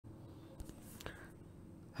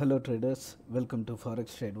Hello traders, welcome to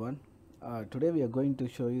Forex Trade 1. Today we are going to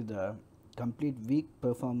show you the complete week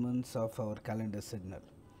performance of our calendar signal.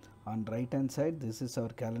 On right hand side, this is our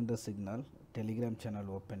calendar signal, Telegram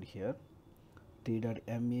channel opened here,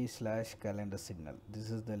 t.me/calendar signal. This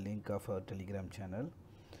is the link of our Telegram channel,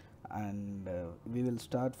 and we will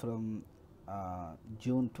start from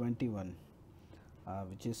June 21,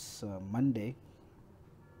 which is Monday.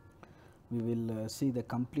 We will see the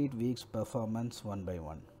complete week's performance one by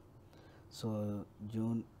one. So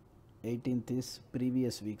June 18th is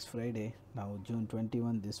previous week's Friday. Now June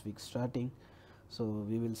 21 this week starting. So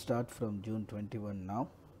we will start from June 21 now.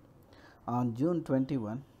 On June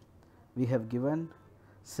 21 we have given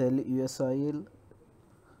sell USOIL.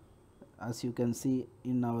 As you can see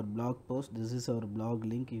in our blog post, this is our blog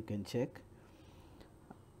link, you can check,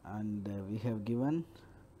 and we have given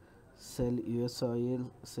sell USOIL,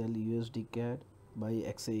 sell USDCAD, buy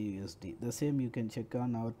XAUUSD. The same you can check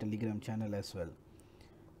on our Telegram channel as well.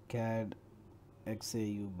 CAD,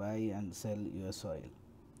 XAU, buy and sell USOIL.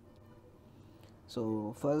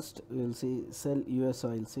 So first we will see sell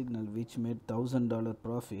USOIL signal, which made $1,000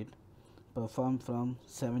 profit, performed from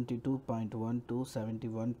 72.1 to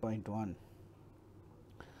 71.1,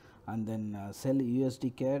 and then sell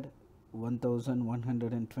USDCAD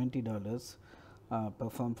 $1,120.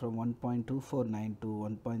 Perform from 1.249 to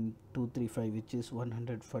 1.235, which is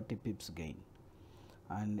 140 pips gain,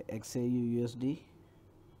 and XAUUSD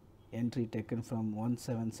entry taken from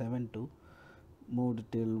 1772 moved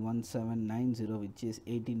till 1790, which is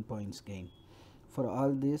 18 points gain. For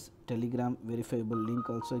all this, Telegram verifiable link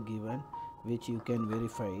also given, which you can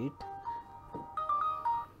verify it.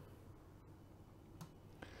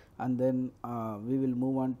 And then we will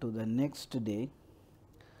move on to the next day,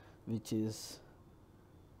 which is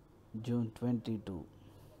June 22.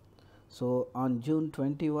 So on June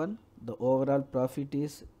 21 the overall profit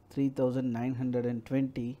is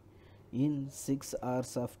 3,920 in 6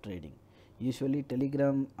 hours of trading. Usually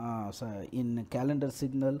Telegram in calendar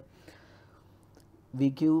signal we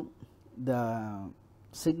give the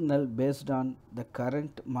signal based on the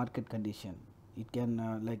current market condition. It can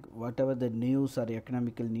like whatever the news or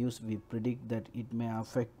economical news, we predict that it may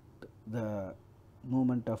affect the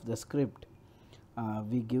movement of the script.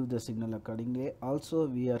 We give the signal accordingly. Also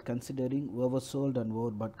we are considering oversold and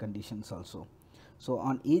overbought conditions also. So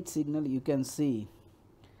on each signal you can see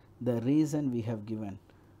the reason we have given,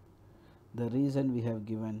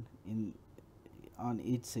 in on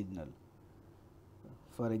each signal.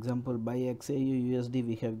 For example, by XAUUSD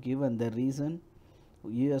we have given the reason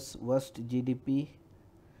US worst GDP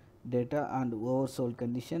data and oversold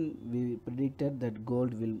condition. We predicted that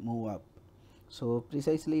gold will move up. So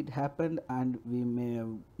precisely it happened, and we may have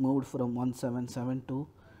moved from 1772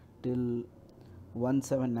 till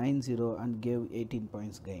 1790 and gave 18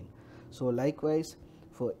 points gain. So likewise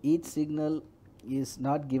for each signal is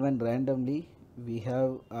not given randomly. We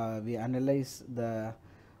have we analyze the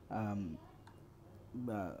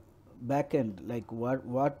back end, like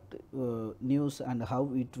what news and how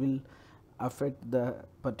it will affect the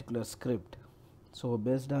particular script. So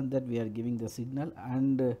based on that we are giving the signal,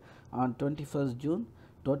 and on 21st June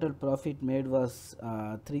total profit made was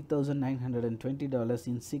 $3,920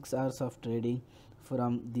 in 6 hours of trading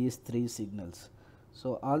from these 3 signals.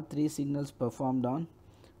 So all 3 signals performed on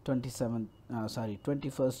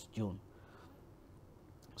 21st June.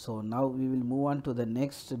 So now we will move on to the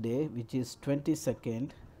next day, which is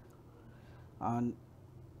 22nd. On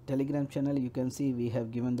Telegram channel you can see we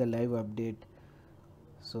have given the live update.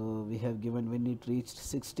 So we have given when it reached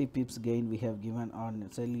 60 pips gain, we have given on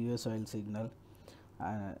sell USOIL signal.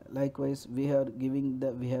 Likewise we are giving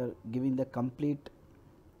the complete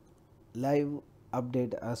live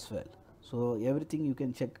update as well. So everything you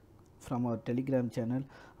can check from our Telegram channel.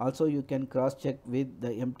 Also you can cross check with the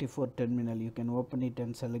MT4 terminal. You can open it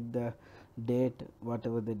and select the date,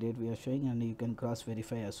 whatever the date we are showing, and you can cross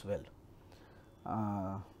verify as well.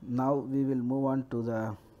 Now we will move on to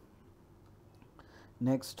the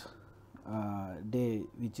next day,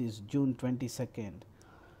 which is June 22nd.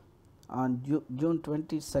 On June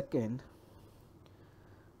 22nd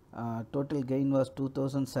total gain was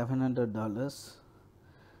 $2,700.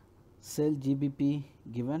 Sell GBP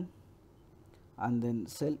given, and then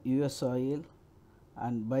sell USOIL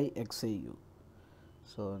and buy XAU.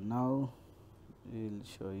 So now we will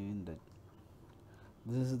show you in the,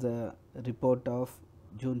 this is the report of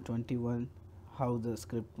June 21, how the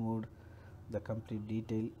script moved. The complete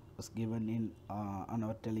detail was given in on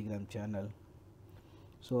our Telegram channel.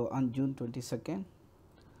 So on June 22nd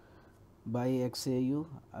buy XAU,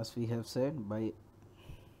 as we have said, buy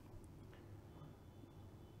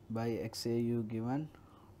XAU given,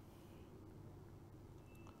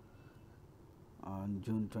 on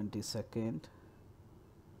June 22nd,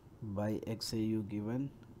 buy XAU given,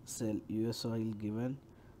 sell USOIL given,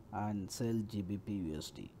 and sell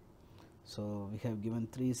GBPUSD. So we have given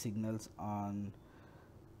three signals on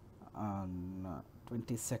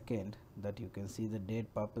 22nd, that you can see the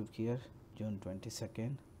date pop up here, June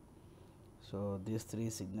 22nd. So these three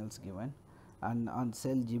signals given, and on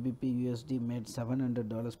sell GBPUSD made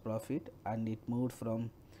 $700 profit, and it moved from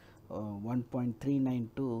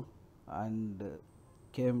 1.392 and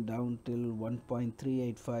came down till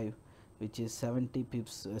 1.385, which is 70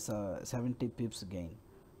 pips 70 pips gain,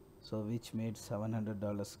 so which made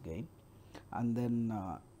 $700 gain. And then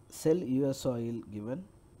sell US oil given,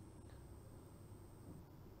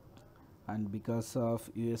 and because of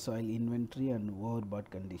US oil inventory and overbought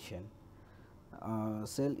condition,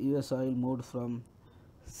 sell US oil moved from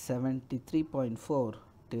 73.4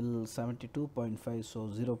 till 72.5, so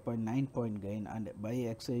 0.9 point gain, and buy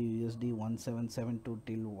XAUUSD 1772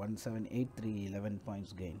 till 1783, 11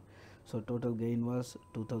 points gain. So total gain was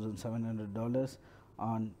 $2,700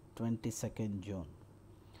 on 22nd June.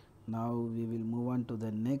 Now we will move on to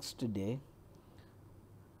the next day.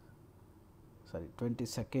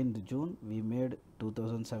 22nd June we made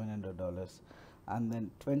 $2,700, and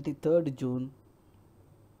then 23rd June,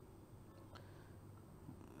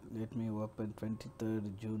 let me open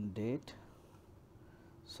 23rd June date.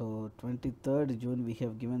 So 23rd June we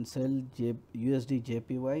have given sell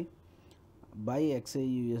USDJPY, buy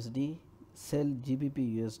XAUUSD, sell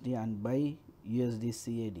GBPUSD, and buy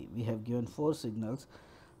USDCAD. We have given four signals.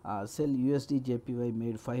 Sell USDJPY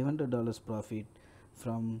made $500 profit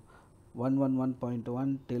from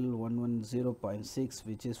 111.1 till 110.6,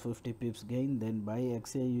 which is 50 pips gain. Then buy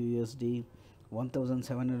XAUUSD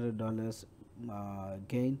 $1,700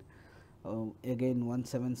 gain, again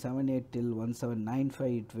 1778 till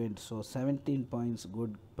 1795 it went, so 17 points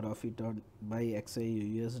good profit on buy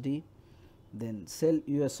XAUUSD. Then sell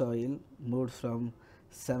US oil moved from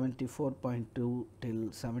 74.2 till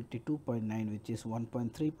 72.9, which is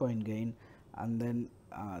 1.3 point gain. And then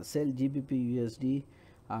sell GBPUSD,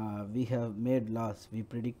 we have made loss. We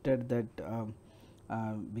predicted that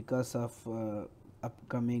because of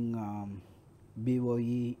upcoming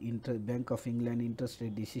BOE Bank of England interest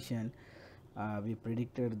rate decision, we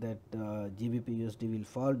predicted that GBPUSD will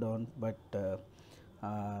fall down, but the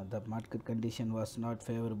market condition was not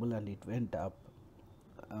favorable and it went up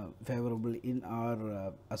favorable in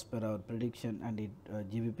our as per our prediction, and it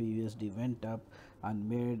GBPUSD went up and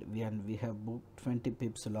we have booked 20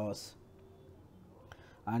 pips loss.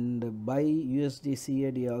 And by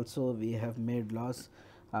USDCAD also we have made loss,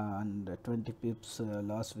 and 20 pips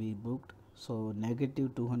loss we booked, so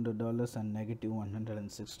negative $200 and negative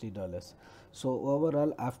 $160. So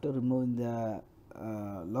overall, after removing the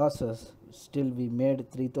losses, still we made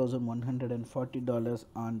 $3,140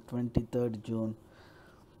 on 23rd June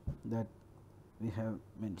that we have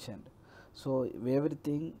mentioned. So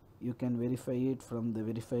everything you can verify it from the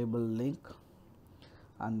verifiable link.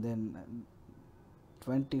 And then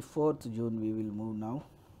 24th June we will move now.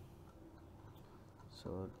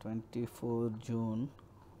 So 24th June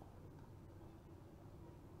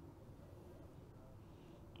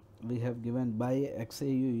we have given buy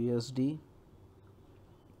XAUUSD,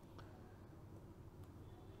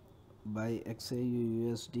 buy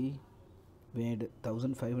XAUUSD made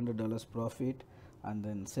 $1,500 profit, and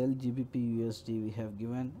then sell GBPUSD we have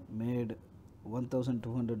given made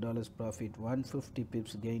 $1,200 profit, 150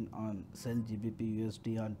 pips gain on sell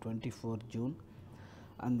GBPUSD on 24th June.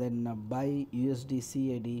 And then buy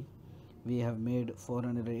USDCAD we have made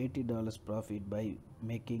 $480 profit by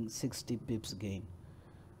making 60 pips gain.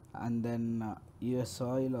 And then US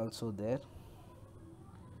oil also there.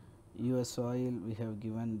 US oil we have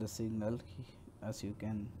given the signal, as you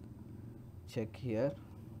can check here.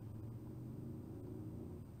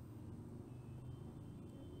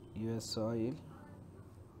 US oil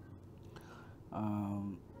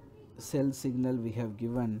sell signal we have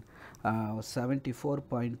given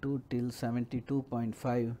 74.2 till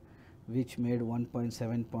 72.5, which made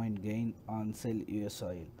 1.7 point gain on sell US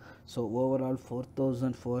oil. So overall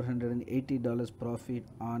 $4,480 profit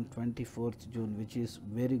on 24th June, which is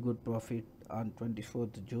very good profit on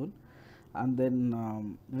 24th June. And then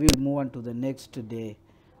we will move on to the next day,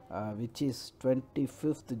 which is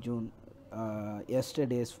 25th June,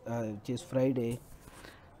 yesterday's which is Friday.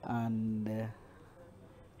 And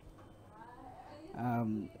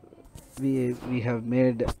we have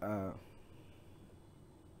made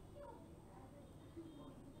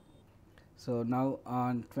so now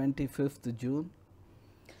on 25th June,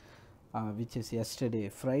 which is yesterday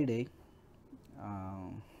Friday,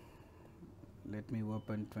 let me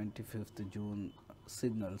open 25th June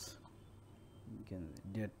signals. You can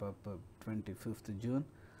date pop-up 25th June.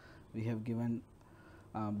 We have given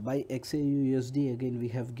by XAUUSD, again we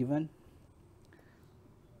have given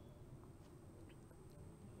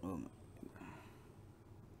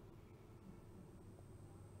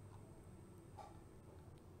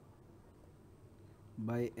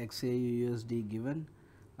by XAUUSD given,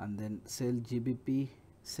 and then sell GBP,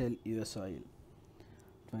 sell USOIL.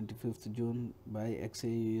 25th June by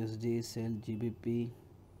XAUUSD, sell GBP,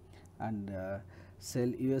 and sell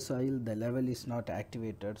USOIL. The level is not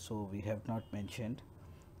activated, so we have not mentioned.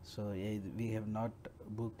 So we have not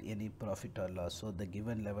booked any profit or loss, so the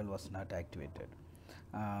given level was not activated.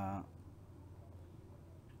 Then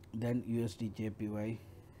USDJPY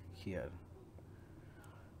here.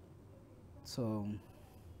 So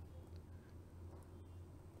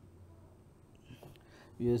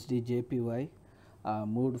USDJPY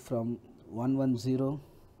moved from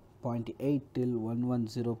 110.8 till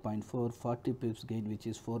 110.4, 40 pips gain, which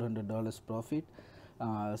is $400 profit.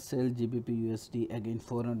 Sell GBPUSD, again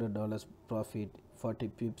 $400 profit, 40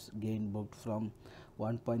 pips gain booked from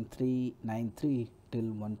 1.393 till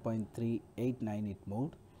 1.389 it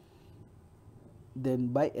moved. Then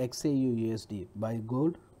buy XAUUSD, buy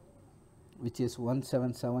gold, which is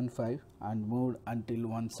 1775 and moved until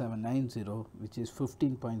 1790, which is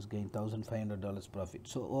 15 points gain, $1,500 profit.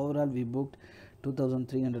 So overall we booked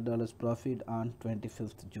 $2,300 profit on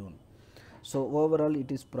 25th June. So overall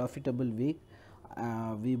it is profitable week.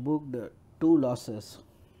 We booked 2 losses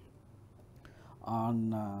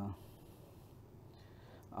on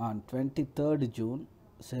 23rd June,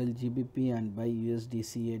 sell GBP and buy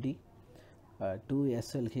USDCAD. 2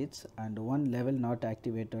 SL hits and 1 level not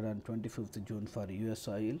activated on 25th June for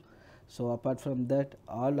USOIL. So apart from that,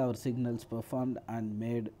 all our signals performed and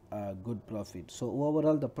made good profit. So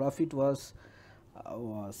overall the profit was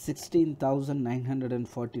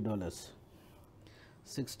 $16,940.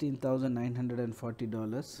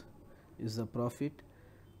 $16,940 is the profit,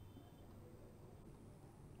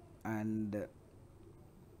 and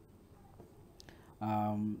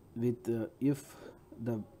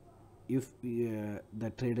if the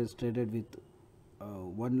traders traded with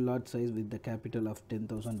one lot size with the capital of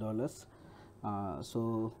 $10,000,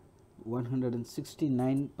 so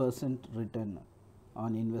 169% return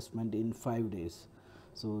on investment in 5 days,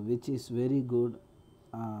 so which is very good.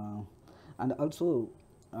 And also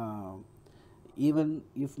even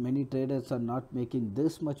if many traders are not making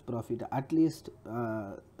this much profit, at least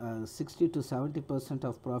 60 to 70%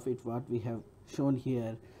 of profit what we have shown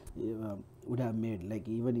here would have made. Like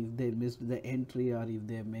even if they missed the entry, or if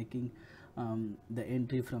they are making the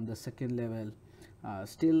entry from the second level,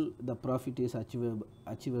 still the profit is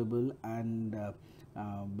achievable, and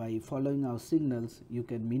by following our signals you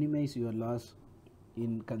can minimize your loss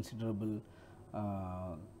in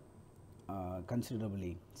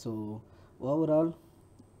considerably. So overall,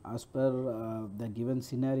 as per the given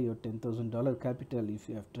scenario, $10,000 capital, if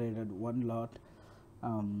you have traded one lot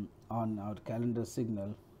on our calendar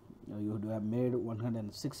signal, you would have made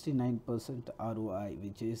 169% ROI,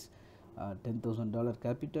 which is $10,000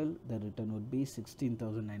 capital. The return would be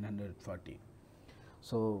 16,940.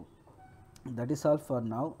 So that is all for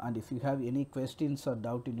now, and if you have any questions or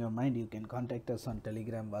doubt in your mind, you can contact us on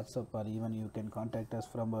Telegram, WhatsApp, or even you can contact us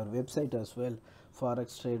from our website as well,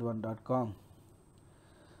 forextrade1.com.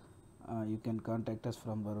 You can contact us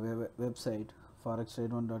from our website,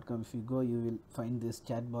 forextrade1.com. If you go, you will find this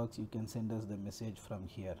chat box. You can send us the message from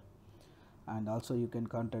here, and also you can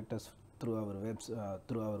contact us through our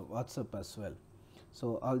through our WhatsApp as well.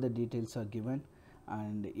 So all the details are given,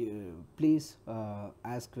 and please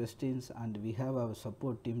ask questions, and we have our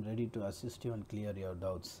support team ready to assist you and clear your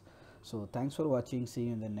doubts. So thanks for watching. See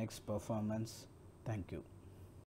you in the next performance. Thank you.